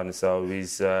Arsenal fan, so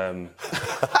he's. Yeah,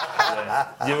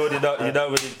 you already know.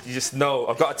 You just know.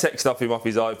 I've got a text off him off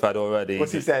his iPad already.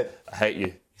 What's he said? I hate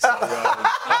you.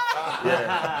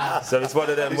 Yeah. So it's one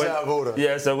of them. He's out of order.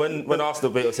 Yeah. So when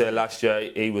Arsenal beat us here last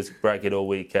year, he was bragging all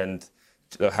weekend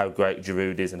how great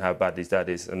Giroud is and how bad his dad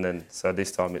is, and then so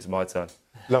this time it's my turn.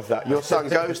 Love that. Your son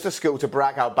goes to school to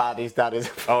brag how bad his dad is.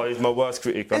 Oh, he's my worst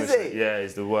critic, honestly. Is he? Yeah,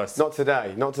 he's the worst. Not today.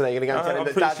 You're going to go and tell him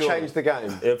that Dad changed the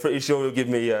game. Yeah, pretty sure he'll give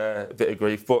me a bit of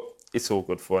grief, but it's all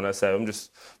good fun. I say I'm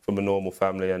just from a normal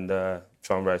family and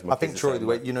try and raise my. I think Troy, the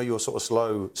way your sort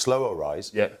of slower rise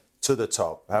to the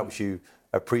top helps you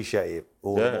appreciate it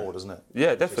all the more, doesn't it?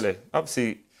 Yeah, definitely.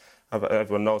 Obviously,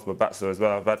 everyone knows my backstory as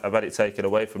well. I've had it taken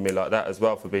away from me like that as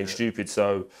well for being stupid.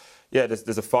 So, yeah,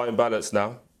 there's a fine balance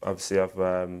now. Obviously, I've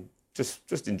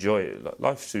just enjoy it. Like,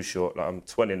 life's too short. Like, I'm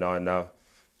 29 now.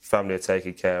 Family are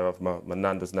taken care of. My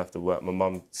nan doesn't have to work. My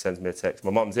mum sends me a text.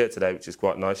 My mum's here today, which is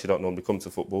quite nice. She don't normally come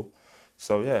to football.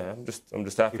 So yeah, I'm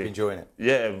just happy. Keep enjoying it.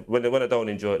 Yeah, when I don't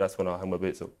enjoy it, that's when I hang my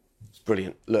boots up.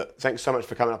 Brilliant. Look, thanks so much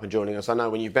for coming up and joining us. I know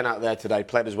when you've been out there today,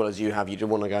 played as well as you have, you do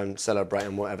want to go and celebrate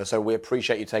and whatever. So we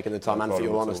appreciate you taking the time and for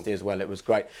your honesty as well. It was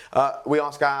great. We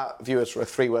ask our viewers for a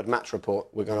 3-word match report.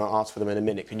 We're going to ask for them in a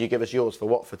minute. Can you give us yours for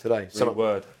what for today?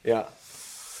 3-word. Yeah.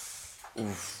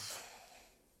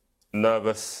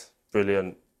 Nervous,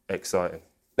 brilliant, exciting.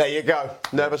 There you go.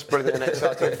 Nervous, brilliant and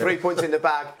exciting. 3 points in the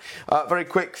bag. Very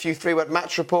quick, few 3-word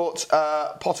match reports.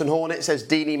 Pot and Hornet says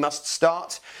Deeney must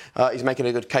start. He's making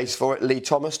a good case for it. Lee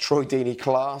Thomas, Troy Deeney,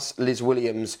 class. Liz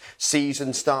Williams,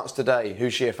 season starts today.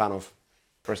 Who's she a fan of?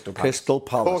 Crystal Palace. Crystal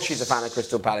Palace. Of course she's a fan of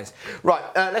Crystal Palace. Right,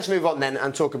 let's move on then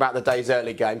and talk about the day's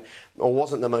early game. Or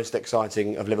wasn't the most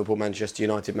exciting of Liverpool-Manchester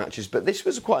United matches, but this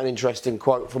was quite an interesting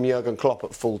quote from Jurgen Klopp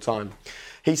at full time.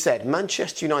 He said,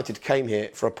 Manchester United came here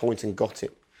for a point and got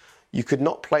it. You could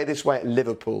not play this way at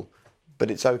Liverpool,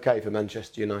 but it's OK for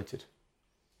Manchester United.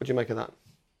 What do you make of that?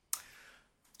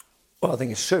 Well, I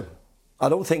think it's true. I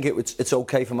don't think it's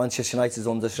OK for Manchester United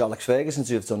under Sir Alex Ferguson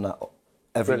to have done that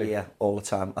every year, all the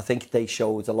time. I think they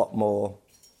showed a lot more.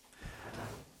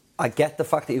 I get the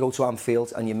fact that you go to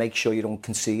Anfield and you make sure you don't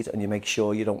concede and you make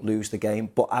sure you don't lose the game,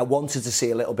 but I wanted to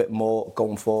see a little bit more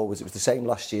going forwards. It was the same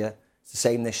last year, it's the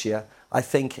same this year. I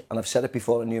think, and I've said it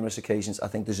before on numerous occasions, I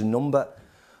think there's a number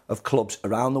of clubs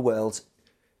around the world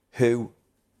who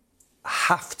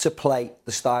have to play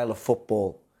the style of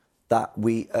football that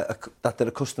that they're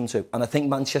accustomed to. And I think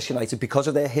Manchester United, because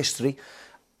of their history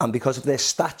and because of their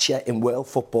stature in world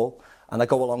football, and I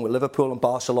go along with Liverpool and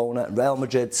Barcelona and Real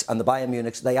Madrid and the Bayern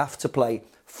Munich, they have to play,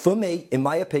 for me, in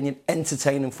my opinion,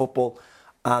 entertaining football.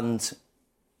 And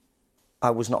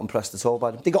I was not impressed at all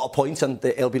by them. They got a point and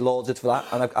he'll be lauded for that,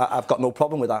 and I've got no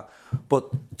problem with that.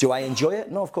 But do I enjoy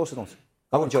it? No, of course I don't.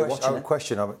 I enjoy watching it. I would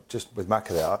question, just with Macca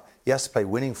there, he has to play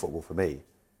winning football for me.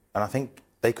 And I think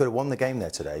they could have won the game there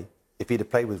today if he'd have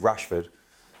played with Rashford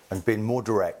and been more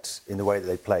direct in the way that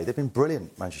they play. They've been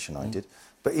brilliant, Manchester United.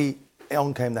 But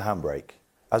on came the handbrake,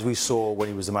 as we saw when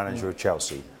he was the manager of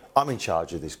Chelsea. I'm in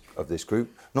charge of this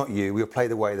group, not you. We'll play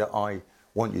the way that I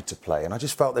want you to play. And I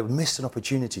just felt they missed an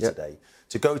opportunity today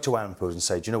to go to Anfield and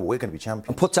say, do you know what, we're going to be champions.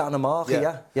 And put down a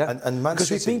marker, yeah. And Man because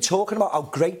City, we've been talking about how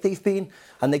great they've been,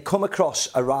 and they come across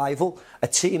a rival, a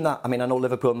team that, I mean, I know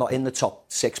Liverpool are not in the top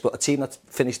 6, but a team that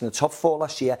finished in the top 4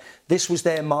 last year. This was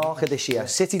their marker this year.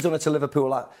 City done it to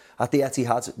Liverpool at the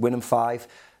Etihad, winning 5.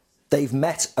 They've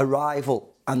met a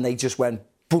rival, and they just went,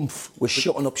 boom, we're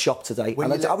shutting up shop today.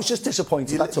 And I was just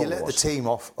disappointed, that's all it was. You let the team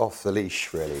off the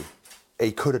leash, really.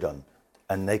 He could have done.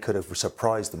 And they could have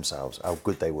surprised themselves how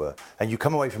good they were. And you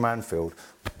come away from Anfield,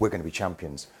 we're going to be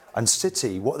champions. And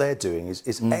City, what they're doing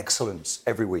is excellence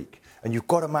every week. And you've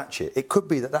got to match it. It could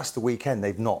be that that's the weekend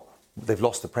they've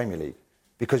lost the Premier League.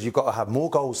 Because you've got to have more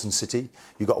goals than City,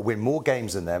 you've got to win more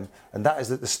games than them, and that is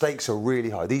that the stakes are really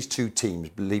high. These two teams,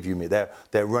 believe you me, they're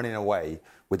running away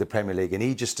with the Premier League. And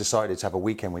he just decided to have a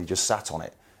weekend when he just sat on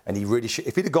it. And he really should.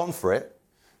 If he'd have gone for it,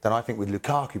 then I think with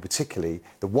Lukaku particularly,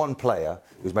 the one player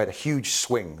who's made a huge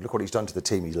swing, look what he's done to the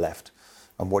team he's left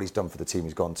and what he's done for the team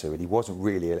he's gone to. And he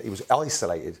was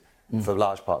isolated for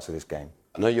large parts of this game.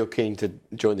 I know you're keen to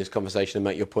join this conversation and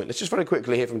make your point. Let's just very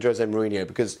quickly hear from Jose Mourinho,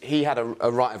 because he had a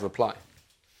right of reply.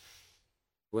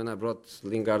 When I brought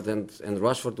Lingard and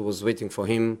Rashford, was waiting for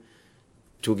him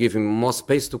to give him more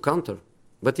space to counter.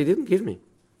 But he didn't give me.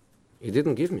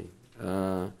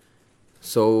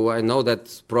 So I know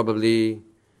that probably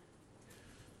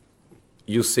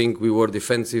you think we were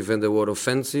defensive and they were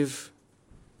offensive.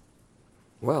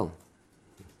 Well,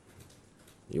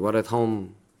 you are at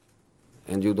home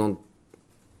and you don't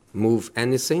move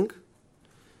anything.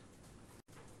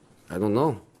 I don't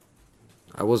know.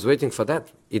 I was waiting for that.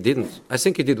 He didn't. I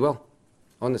think he did well,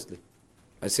 honestly.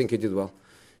 I think he did well.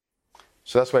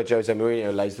 So that's where Jose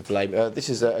Mourinho lays the blame. This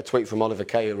is a tweet from Oliver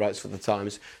Kay, who writes for The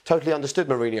Times. Totally understood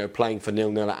Mourinho playing for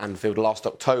 0-0 at Anfield last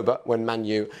October when Man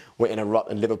U were in a rut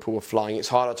and Liverpool were flying. It's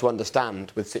harder to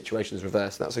understand with situations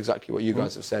reversed. That's exactly what you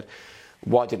guys have said.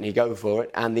 Why didn't he go for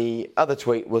it? And the other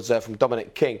tweet was from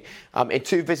Dominic King. In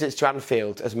 2 visits to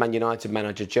Anfield as Man United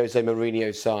manager, Jose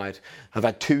Mourinho's side have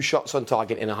had 2 shots on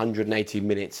target in 180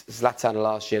 minutes. Zlatan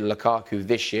last year, Lukaku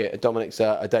this year. Dominic's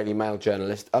a Daily Mail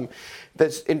journalist.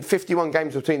 There's in 51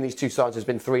 games between these two sides, there's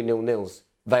been 3 0-0s.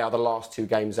 They are the last 2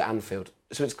 games at Anfield.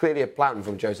 So it's clearly a plan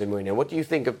from Jose Mourinho. What do you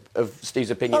think of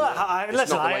Steve's opinion? Well,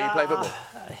 it's not the way you play football.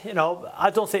 I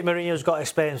don't think Mourinho's got to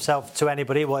explain himself to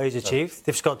anybody what he's achieved.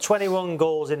 They've scored 21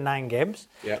 goals in 9 games.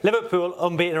 Yeah. Liverpool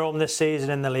unbeaten at home this season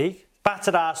in the league.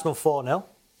 Battered Arsenal 4-0.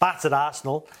 Battered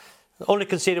Arsenal. Only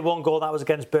conceded 1 goal, that was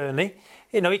against Burnley.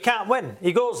 He can't win.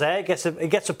 He goes there, he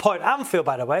gets a point. Anfield,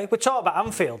 by the way, we're talking about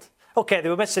Anfield. OK, they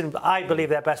were missing, I believe,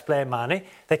 their best player, Mane.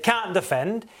 They can't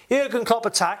defend. Jurgen Klopp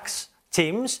attacks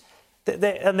teams.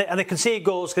 And they concede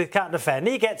goals because they can't defend.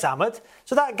 He gets hammered.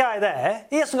 So that guy there,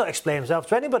 he hasn't got to explain himself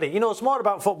to anybody. He knows more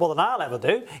about football than I'll ever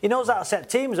do. He knows how to set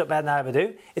teams up better than I ever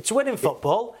do. It's winning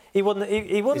football. He wouldn't.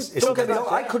 Don't get me wrong.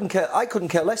 I couldn't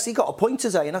care less. He got a point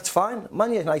today, and that's fine.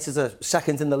 Man United are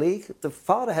second in the league. They're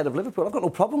far ahead of Liverpool. I've got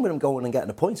no problem with him going and getting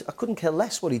a point. I couldn't care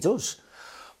less what he does.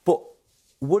 But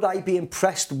would I be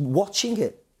impressed watching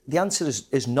it? The answer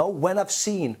is no. When I've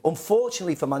seen,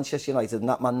 unfortunately for Manchester United and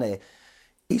that man there,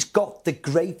 he's got the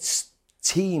great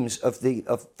teams of the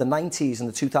 90s and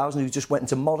the 2000s who just went and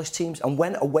demolished teams and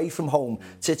went away from home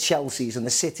to Chelsea's and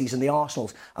the Cities and the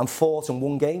Arsenals and fought and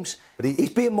won games. But he's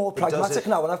being more pragmatic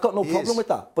now, and I've got no problem with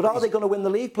that. But are they going to win the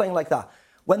league playing like that?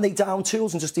 When they down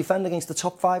tools and just defend against the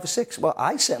top 5 or 6? Well,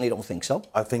 I certainly don't think so.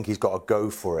 I think he's got to go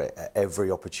for it at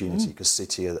every opportunity because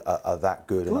City are that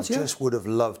good. And I just would have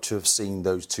loved to have seen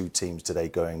those two teams today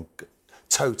going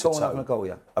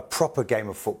toe-to-toe. A proper game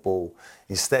of football.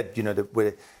 Instead,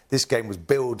 this game was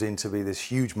billed into be this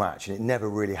huge match and it never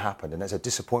really happened. And it's a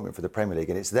disappointment for the Premier League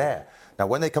and it's there. Now,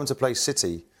 when they come to play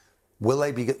City, will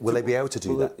they be able to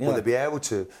do that? Will they be able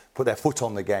to put their foot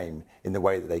on the game in the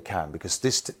way that they can? Because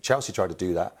Chelsea tried to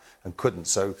do that and couldn't.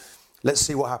 So let's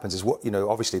see what happens.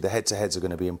 Obviously the head-to-heads are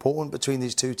going to be important between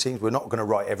these two teams. We're not going to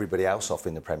write everybody else off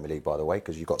in the Premier League, by the way,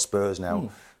 because you've got Spurs now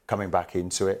coming back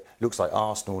into it. Looks like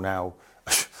Arsenal now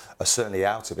are certainly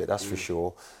out of it, that's for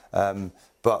sure.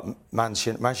 But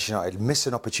Manchester United miss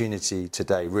an opportunity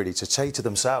today, really, to say to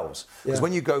themselves. Because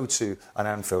when you go to an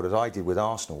Anfield, as I did with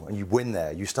Arsenal, and you win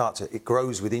there, it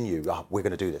grows within you, we're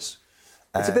going to do this.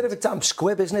 It's a bit of a damp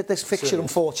squib, isn't it, this fixture,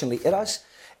 unfortunately. It has.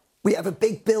 We have a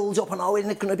big build-up and,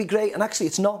 isn't it going to be great? And actually,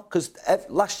 it's not, because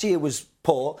last year was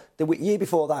poor. The year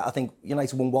before that, I think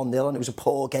United won 1-0 and it was a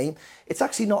poor game. It's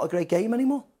actually not a great game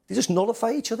anymore. They just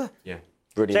nullify each other. Yeah.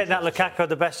 Saying that Lukaku had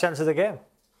the best chance of the game.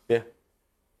 Yeah.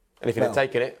 And if he'd have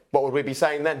taken it, what would we be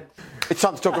saying then? It's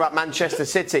time to talk about Manchester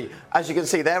City. As you can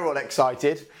see, they're all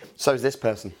excited. So is this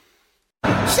person.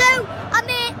 So,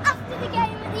 after the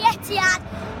game at the Etihad,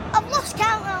 I've lost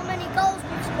count how many goals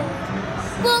we've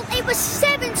scored. Well, it was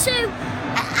 7-2,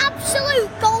 an absolute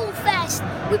goal fest.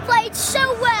 We played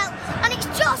so well, and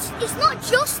it's not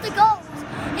just the goals.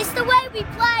 It's the way we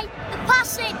play, the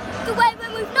passing, the way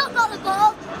when we've not got the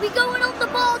ball, we go and up the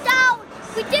ball down.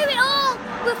 We do it all.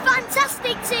 We're a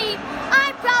fantastic team.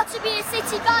 I'm proud to be a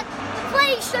City fan. The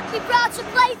players should be proud to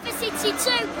play for City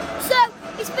too. So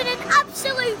it's been an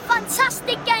absolute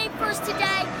fantastic game for us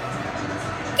today.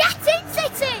 Get in,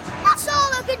 City! That's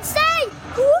all I can say.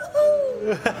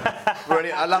 Woohoo!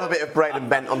 Brilliant. I love a bit of brain and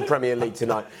bent on Premier League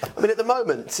tonight. At the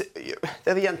moment,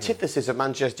 they're the antithesis of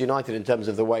Manchester United in terms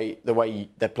of the way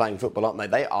they're playing football, aren't they?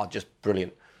 They are just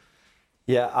brilliant.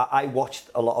 Yeah, I watched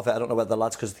a lot of it. I don't know whether the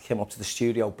lads, because they came up to the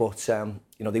studio, but,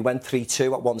 they went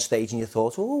 3-2 at one stage and you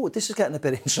thought, this is getting a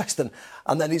bit interesting.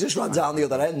 And then he just ran down the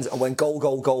other end and went goal,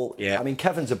 goal, goal. Yeah.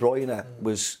 Kevin De Bruyne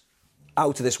was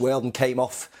out of this world and came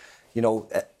off,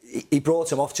 he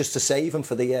brought him off just to save him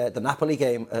for the Napoli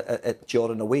game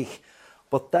during the week.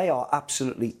 But they are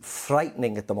absolutely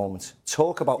frightening at the moment.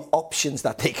 Talk about options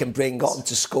that they can bring on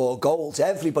to score goals.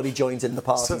 Everybody joined in the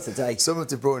party today. Some of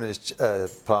De Bruyne's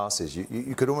passes,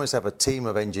 you could almost have a team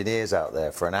of engineers out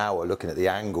there for an hour looking at the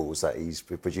angles that he's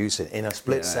producing in a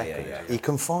split second. He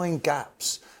can find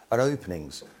gaps and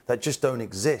openings that just don't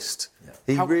exist.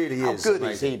 He really is. How good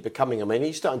is he becoming?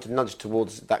 He's starting to nudge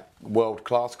towards that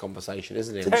world-class conversation,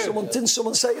 isn't he? Didn't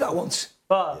someone say that once?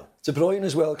 De Bruyne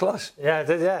is world class. Yeah, I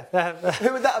did, yeah.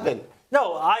 Who would that have been?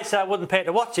 No, I said I wouldn't pay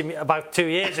to watch him about 2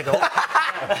 years ago.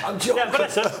 I'm joking. Yeah,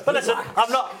 but listen, I'm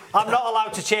not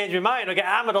allowed to change my mind or get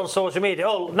hammered on social media.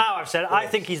 Now I've said I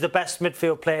think he's the best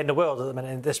midfield player in the world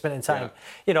at this minute in time.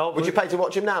 Yeah. Would you pay to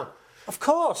watch him now? Of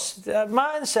course.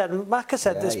 Macca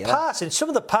said there's passing. Some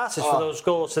of the passes for those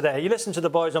goals today. You listen to the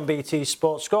boys on BT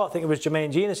Sports Score, I think it was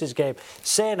Jermaine Genius's game,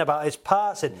 saying about his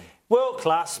passing. World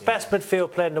class, best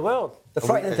midfield player in the world. The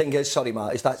frightening thing is, sorry,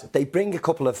 Matt, is that they bring a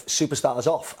couple of superstars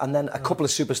off and then a couple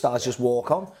of superstars just walk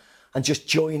on and just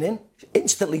join in.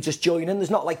 Instantly just join in. There's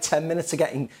not like 10 minutes of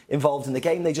getting involved in the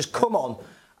game. They just come on.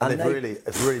 And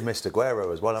they've really missed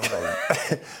Aguero as well, haven't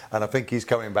they? And I think he's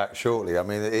coming back shortly.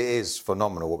 It is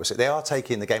phenomenal what we're seeing. They are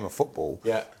taking the game of football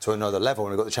to another level.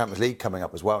 And we've got the Champions League coming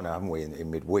up as well now, haven't we,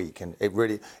 in midweek? And it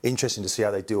really interesting to see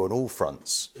how they do on all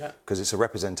fronts because it's a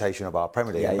representation of our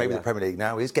Premier League. And maybe the Premier League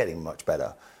now is getting much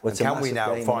better. And can we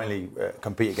now finally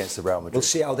compete against the Real Madrid? We'll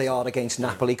see how they are against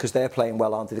Napoli because they're playing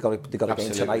well, aren't they? They've got a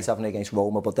game tonight, haven't they, against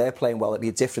Roma? But they're playing well. It'll be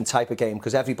a different type of game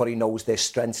because everybody knows their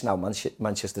strengths now,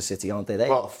 Manchester City, aren't they? They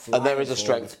are And there is a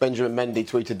strength. Benjamin Mendy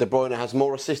tweeted, De Bruyne has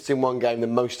more assists in one game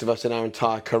than most of us in our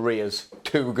entire careers.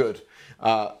 Too good.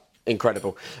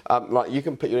 Incredible. Right, you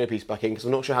can put your earpiece back in because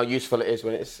I'm not sure how useful it is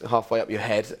when it's halfway up your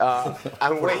head. And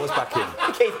it was back in.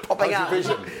 It keeps popping out.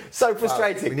 Vision. So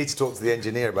frustrating. We need to talk to the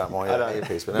engineer about my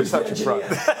earpiece, but no such a front.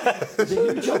 Was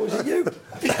it you, Joe? Was it you?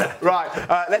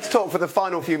 Right, let's talk for the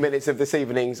final few minutes of this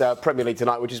evening's Premier League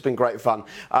tonight, which has been great fun.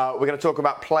 We're going to talk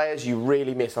about players you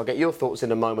really miss. I'll get your thoughts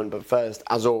in a moment, but first,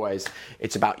 as always,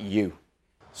 it's about you.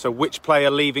 So which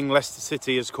player leaving Leicester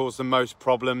City has caused the most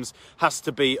problems? Has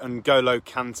to be N'Golo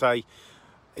Kante.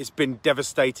 It's been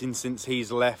devastating since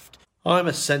he's left. I'm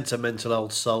a sentimental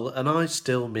old soul and I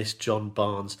still miss John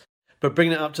Barnes. But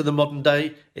bringing it up to the modern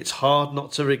day, it's hard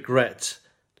not to regret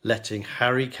letting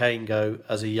Harry Kane go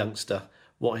as a youngster.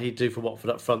 What he'd do for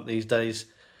Watford up front these days,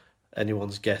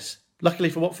 anyone's guess. Luckily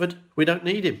for Watford, we don't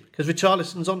need him because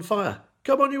Richarlison's on fire.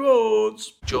 Come on, you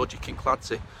Wards! Georgie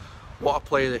Kincladze. What a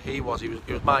player that he was. He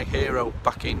was my hero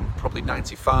back in probably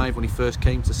 95 when he first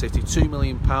came to City. £2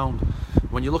 million.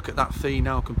 When you look at that fee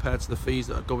now compared to the fees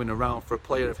that are going around for a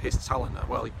player of his talent,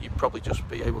 well, you'd probably just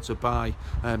be able to buy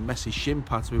Messi's shin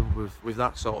pads with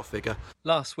that sort of figure.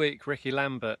 Last week, Ricky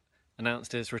Lambert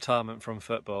announced his retirement from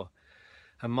football.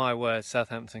 And my word,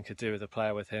 Southampton could do with a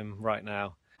player with him right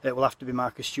now. It will have to be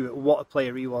Marcus Stewart. What a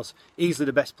player he was. Easily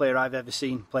the best player I've ever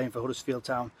seen playing for Huddersfield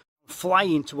Town.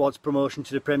 Flying towards promotion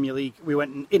to the Premier League, we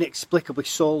went and inexplicably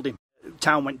sold him.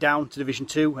 Town went down to Division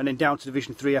 2 and then down to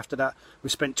Division 3 after that. We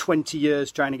spent 20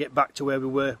 years trying to get back to where we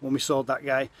were when we sold that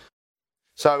guy.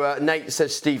 So Nate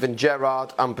says Steven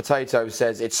Gerrard, and Potato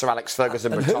says it's Sir Alex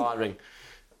Ferguson retiring.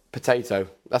 Potato.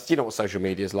 That's, you know what social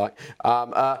media is like.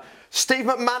 Steve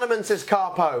McManaman says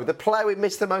Carpo, the player we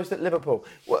missed the most at Liverpool.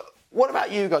 What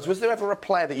about you guys? Was there ever a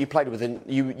player that you played with and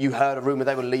you heard a rumour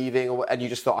they were leaving, and you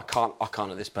just thought, I can't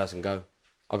let this person go.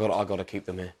 I got to keep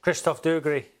them here. Christoph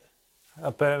Dugarry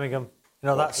at Birmingham. You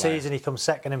know, that season he comes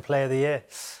second in Player of the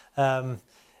Year.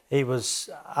 He was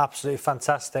absolutely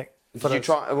fantastic.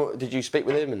 Did you speak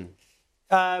with him?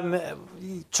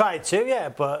 He tried to, yeah,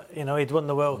 but you know he'd won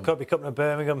the World Cup. He come to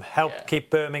Birmingham, helped keep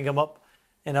Birmingham up.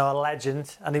 You know, a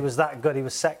legend, and he was that good. He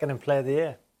was second in Player of the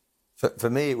Year.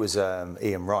 For me, it was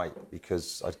Ian Wright,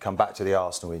 because I'd come back to the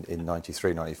Arsenal in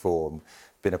 93, 94 and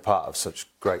been a part of such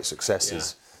great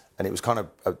successes. Yeah. And it was kind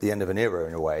of at the end of an era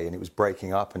in a way, and it was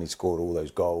breaking up, and he scored all those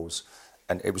goals.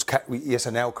 And it was, yes,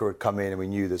 Anelka had come in and we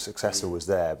knew the successor was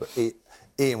there, but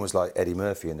Ian was like Eddie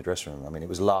Murphy in the dressing room. I mean, it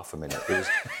was laugh a minute.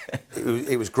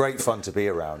 It was great fun to be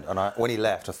around. And when he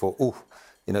left, I thought, oh,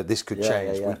 you know, this could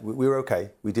change. Yeah. We were okay.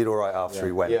 We did all right after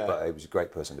he went, but it was a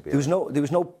great person to be around. There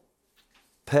was no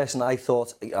person I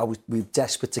thought we were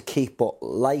desperate to keep, but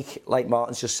like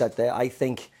Martin's just said there, I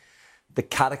think the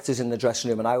characters in the dressing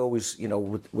room, and I always, you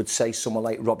know, would say someone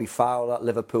like Robbie Fowler at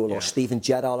Liverpool, or Steven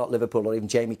Gerrard at Liverpool, or even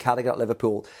Jamie Carragher at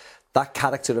Liverpool, that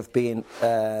character of being,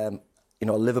 you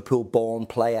know, a Liverpool-born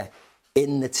player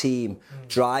in the team,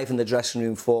 driving the dressing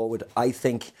room forward. I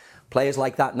think players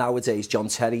like that nowadays, John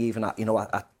Terry, even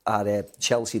at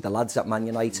Chelsea, the lads at Man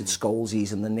United,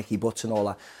 Scholes's and the Nicky Butts and all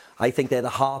that, I think they're the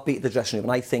heartbeat of the dressing room,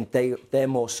 and I think they're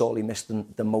more sorely missed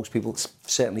than most people,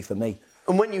 certainly for me.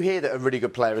 And when you hear that a really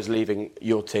good player is leaving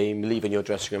your team, leaving your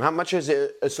dressing room, how much is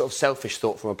it a sort of selfish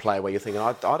thought from a player where you're thinking,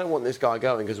 I don't want this guy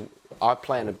going because I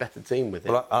play in a better team with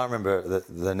him? Well, I remember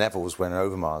the Nevilles when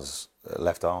Overmars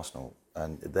left Arsenal,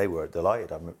 and they were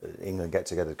delighted. I remember England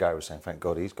get-together, Gary was saying, thank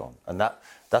God he's gone. And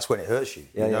that's when it hurts you.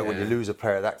 When you lose a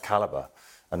player of that calibre.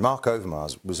 And Mark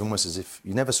Overmars was almost as if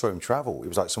you never saw him travel. It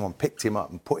was like someone picked him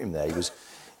up and put him there.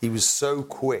 He was so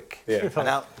quick. Yeah.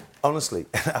 And honestly,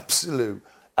 an absolute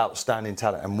outstanding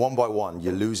talent. And one by one,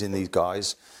 you're losing these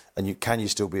guys. And can you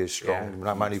still be as strong?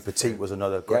 Yeah. Manu Petit was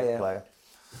another great player.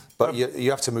 But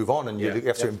you have to move on, and you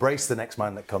have to embrace the next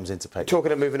man that comes into play.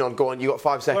 Talking of moving on, go on. You got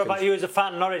 5 seconds. What about you as a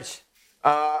fan of Norwich?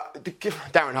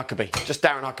 Darren Huckabee.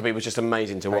 Darren Huckabee was just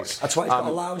amazing to watch. That's why he's got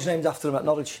a lounge named after him at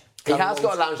Norwich. He has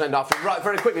got a lounge named after him. Right,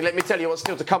 very quickly, let me tell you what's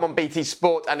still to come on BT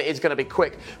Sport, and it is going to be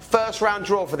quick. First round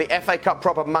draw for the FA Cup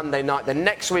proper Monday night. The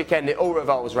next weekend, it all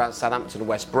revolves around Southampton and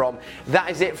West Brom. That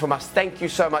is it from us. Thank you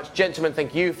so much. Gentlemen,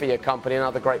 thank you for your company.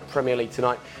 Another great Premier League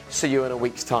tonight. See you in a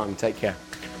week's time. Take care.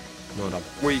 Well done.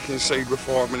 We concede with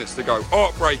 5 minutes to go.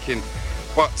 Heartbreaking,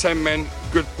 but 10 men,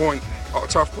 good point. A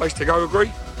tough place to go,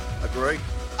 agree? Agree.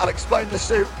 I'll explain the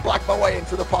suit, black my way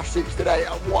into the posh seats today,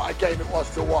 and what a game it was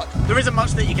to watch. There isn't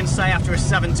much that you can say after a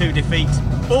 7-2 defeat.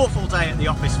 Awful day at the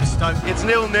office for Stoke. It's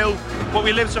 0-0, but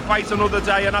we live to fight another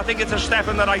day, and I think it's a step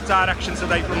in the right direction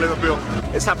today from Liverpool.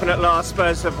 It's happened at last.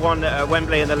 Spurs have won at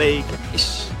Wembley in the league.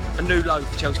 It's a new low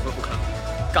for Chelsea Football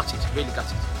Club. Gutted, really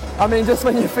gutted. I mean, just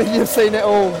when you think you've seen it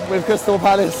all with Crystal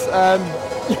Palace,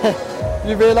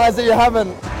 you realise that you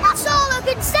haven't. That's all I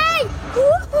can say.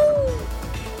 Woo-hoo.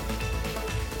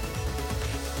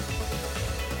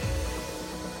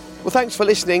 Well, thanks for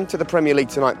listening to the Premier League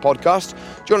Tonight podcast.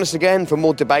 Join us again for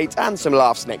more debate and some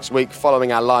laughs next week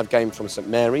following our live game from St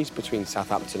Mary's between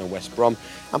Southampton and West Brom.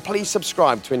 And please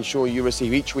subscribe to ensure you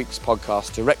receive each week's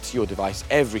podcast direct to your device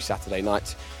every Saturday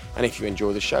night. And if you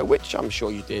enjoy the show, which I'm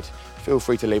sure you did, feel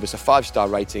free to leave us a 5-star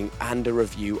rating and a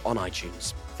review on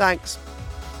iTunes. Thanks.